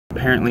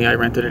apparently I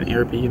rented an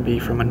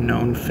Airbnb from a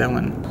known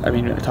felon. I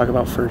mean, talk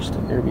about first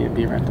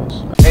Airbnb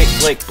rentals. Hey,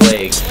 Blake.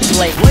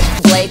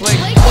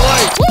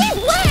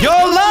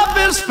 Your love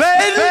is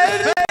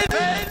fading.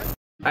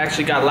 I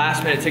actually got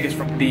last minute tickets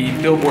from the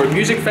Billboard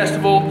Music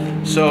Festival,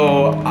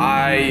 so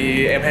I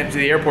am heading to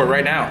the airport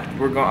right now.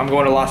 I'm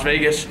going to Las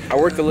Vegas. I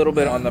worked a little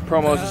bit on the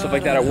promos and stuff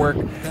like that at work,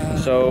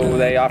 so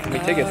they offered me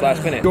tickets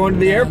last minute. Going to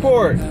the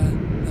airport.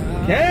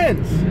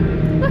 Kens!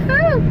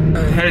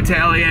 Woohoo! Headed to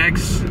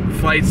LAX.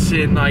 Flight's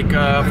in like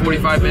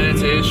 45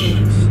 minutes-ish.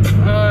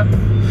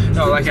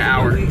 No, like an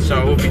hour,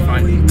 so we'll be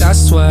fine.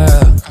 That's where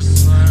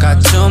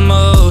got two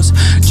moves.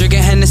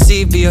 Drinking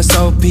Hennessy,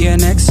 VSOP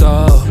and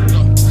XO.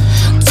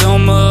 Two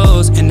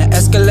moves in the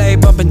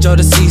Escalade, bumping Joe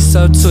to see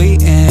so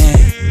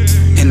tweeting.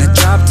 In the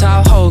drop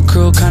top, whole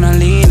crew kinda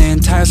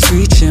leaning, tires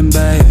screeching,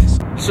 baby.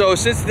 So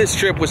since this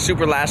trip was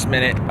super last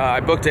minute,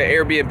 I booked an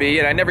Airbnb,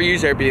 and I never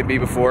used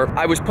Airbnb before.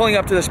 I was pulling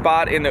up to the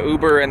spot in the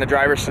Uber, and the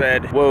driver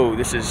said, "Whoa,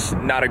 this is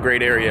not a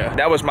great area."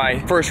 That was my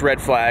first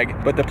red flag,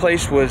 but the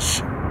place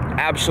was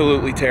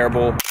absolutely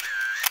terrible.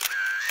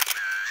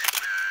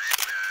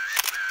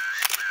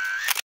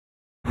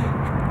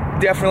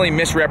 Definitely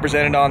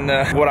misrepresented on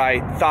what I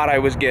thought I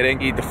was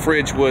getting. The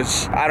fridge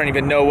was, I don't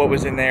even know what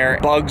was in there.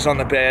 Bugs on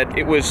the bed.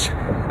 It was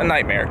a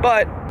nightmare.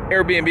 But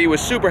Airbnb was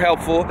super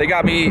helpful. They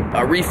got me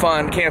a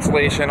refund,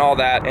 cancellation, all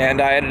that, and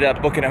I ended up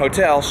booking a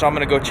hotel, so I'm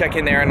gonna go check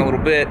in there in a little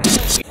bit.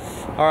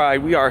 All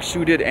right, we are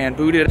suited and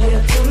booted.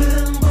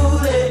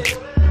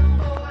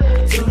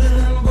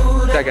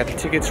 I got the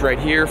tickets right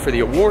here for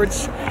the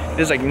awards. It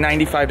is like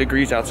 95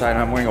 degrees outside, and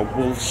I'm wearing a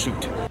wool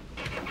suit.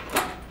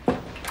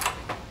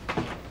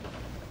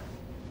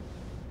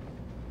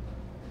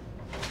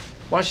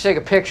 Why don't you take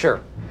a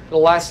picture?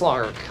 It'll last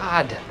longer.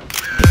 God.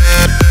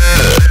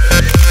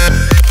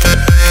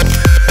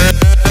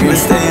 We're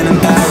staying in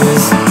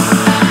Paris.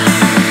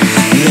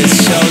 Let's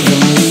show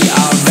them we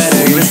are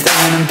better. We're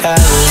staying in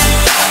Paris.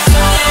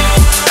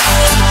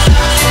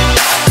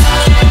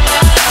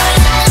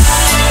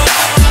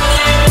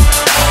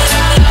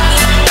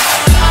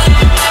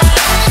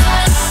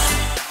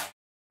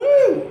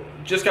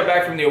 Just got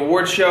back from the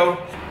awards show.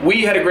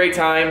 We had a great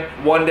time.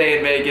 One day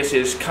in Vegas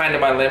is kind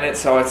of my limit,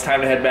 so it's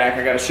time to head back.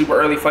 I got a super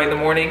early flight in the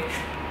morning,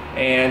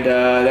 and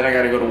then I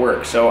gotta go to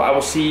work. So I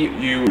will see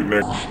you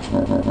next.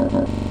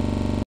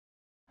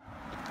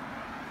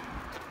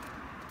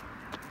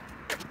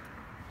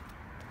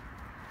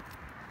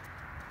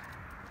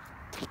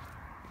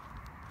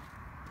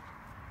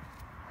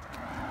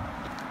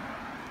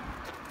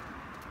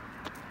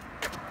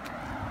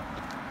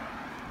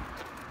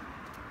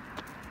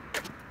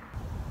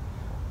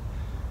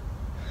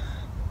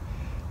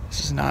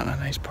 This is not a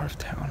nice part of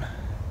town.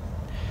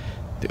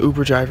 The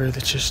Uber driver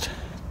that just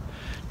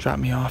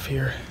dropped me off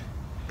here,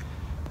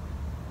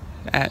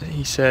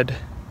 he said,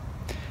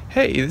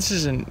 "Hey, this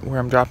isn't where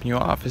I'm dropping you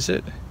off, is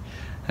it?"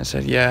 I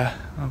said, "Yeah,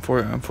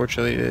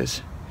 unfortunately it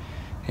is."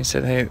 He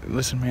said, "Hey,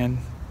 listen, man,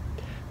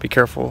 be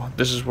careful.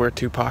 This is where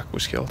Tupac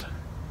was killed."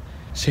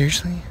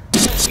 Seriously?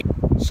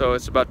 So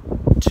it's about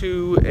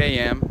 2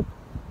 a.m.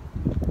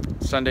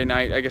 Sunday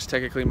night, I guess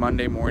technically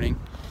Monday morning.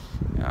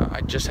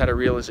 I just had a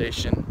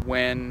realization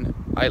when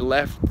I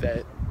left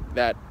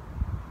that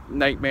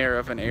nightmare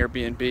of an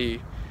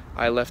Airbnb.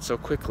 I left so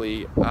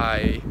quickly,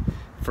 I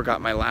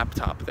forgot my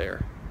laptop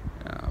there.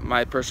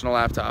 My personal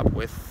laptop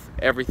with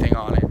everything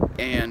on it.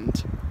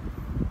 And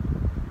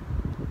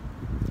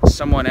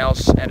someone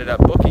else ended up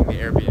booking the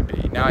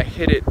Airbnb. Now I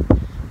hid it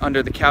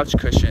under the couch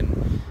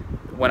cushion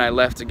when I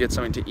left to get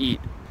something to eat.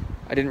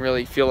 I didn't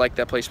really feel like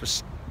that place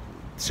was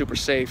super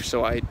safe,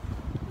 so I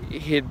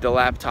hid the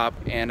laptop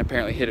and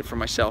apparently hid it for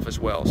myself as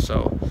well.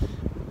 So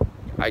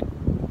I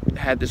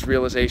had this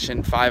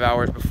realization 5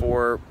 hours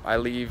before I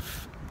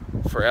leave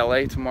for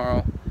LA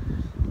tomorrow,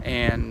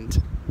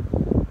 and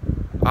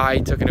I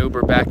took an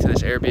Uber back to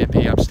this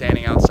Airbnb. I'm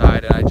standing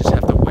outside and I just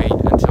have to wait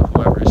until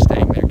whoever is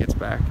staying there gets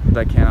back.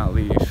 I cannot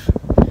leave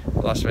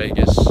Las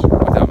Vegas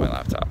without my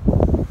laptop.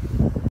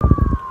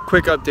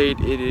 Quick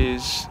update, it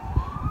is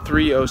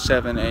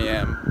 3:07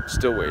 a.m.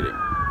 still waiting.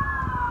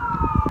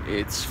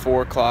 It's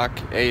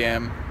 4:00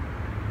 a.m.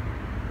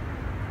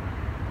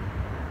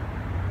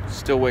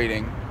 Still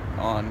waiting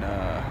on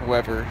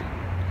whoever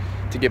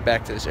to get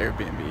back to this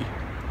Airbnb.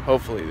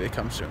 Hopefully they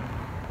come soon.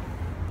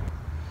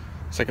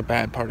 It's like a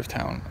bad part of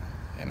town,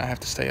 and I have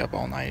to stay up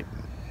all night.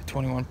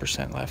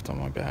 21% left on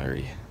my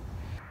battery.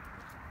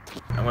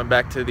 I went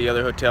back to the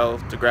other hotel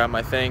to grab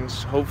my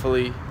things,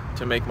 hopefully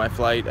to make my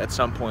flight at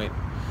some point,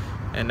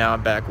 and now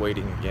I'm back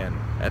waiting again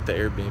at the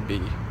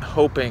Airbnb,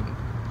 hoping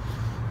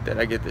that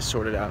I get this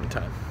sorted out in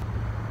time.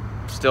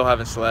 Still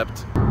haven't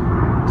slept.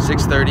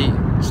 6:30,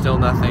 still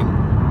nothing.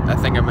 I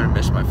think I'm gonna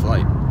miss my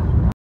flight.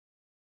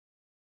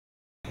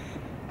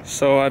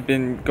 So I've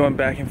been going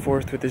back and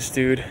forth with this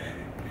dude,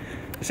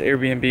 this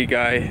Airbnb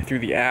guy, through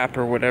the app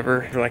or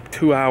whatever for like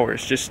 2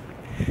 hours. Just,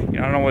 I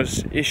don't know what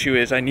his issue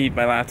is. I need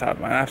my laptop.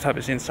 My laptop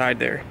is inside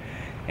there.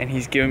 and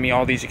he's giving me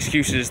all these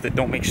excuses that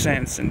don't make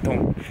sense and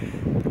don't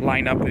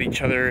line up with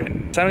each other.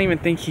 And so I don't even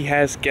think he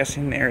has guests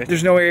in there.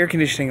 There's no air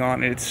conditioning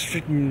on. It's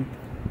freaking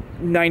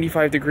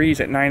 95 degrees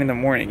at 9 in the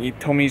morning. He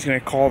told me he's gonna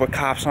call the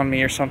cops on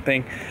me or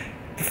something.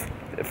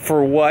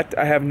 For what?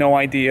 I have no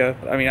idea.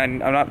 I mean, I'm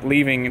not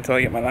leaving until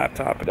I get my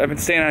laptop. I've been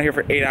staying out here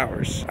for 8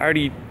 hours. I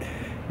already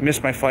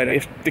missed my flight.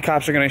 If the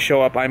cops are gonna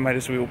show up, I might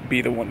as well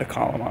be the one to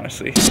call them,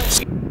 honestly.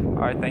 All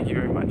right, thank you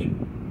very much.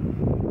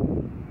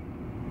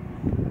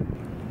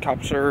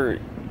 Cops are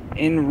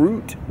en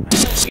route.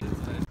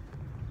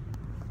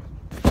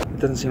 It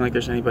doesn't seem like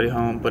there's anybody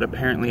home, but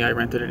apparently I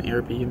rented an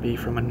Airbnb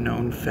from a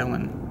known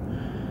felon.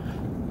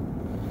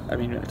 I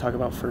mean, talk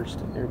about first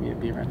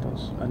Airbnb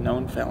rentals. A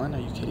known felon? Are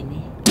you kidding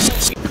me?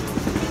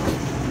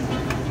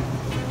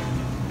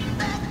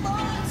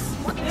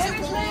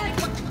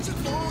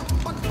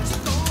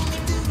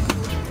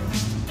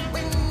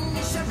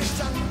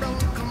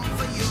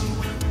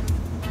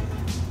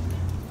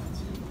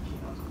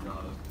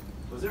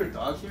 Was there a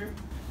dog here?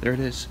 There it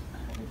is.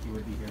 I think he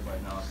would be here by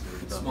now.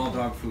 So Small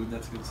dog food,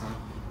 that's a good sign.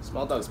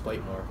 small dogs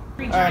plate more.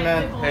 Alright,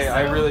 man. Hey,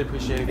 I really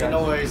appreciate it, guys.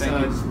 No worries. Thank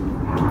you.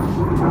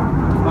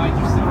 Mind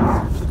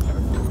yourself.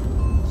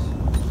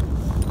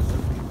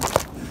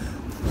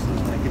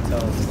 I can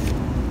tell.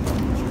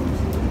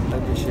 I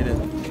appreciate it.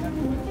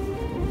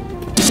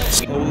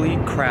 Holy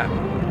crap.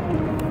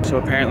 So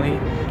apparently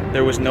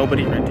there was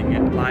nobody renting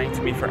it, lying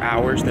to me for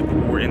hours that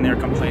people were in there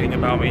complaining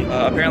about me.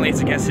 Apparently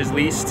it's against his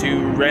lease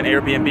to rent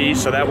Airbnb,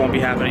 so that won't be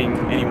happening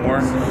anymore.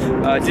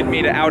 Didn't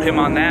mean to out him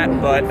on that,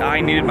 but I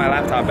needed my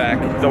laptop back.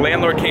 The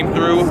landlord came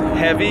through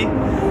heavy.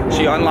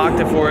 She unlocked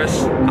it for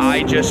us.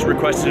 I just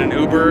requested an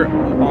Uber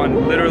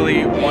on literally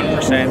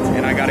 1%,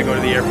 and I gotta go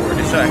to the airport.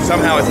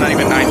 Somehow it's not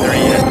even 9:30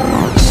 yet.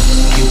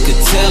 You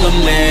could tell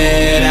them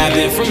that I've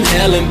been from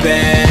hell and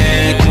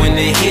back. When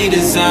the heat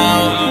is on,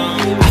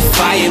 I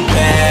fire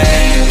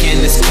back. In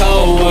this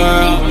cold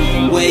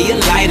world, where your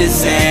light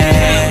is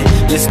at,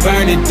 let's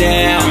burn it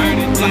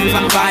down,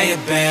 fire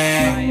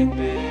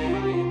back.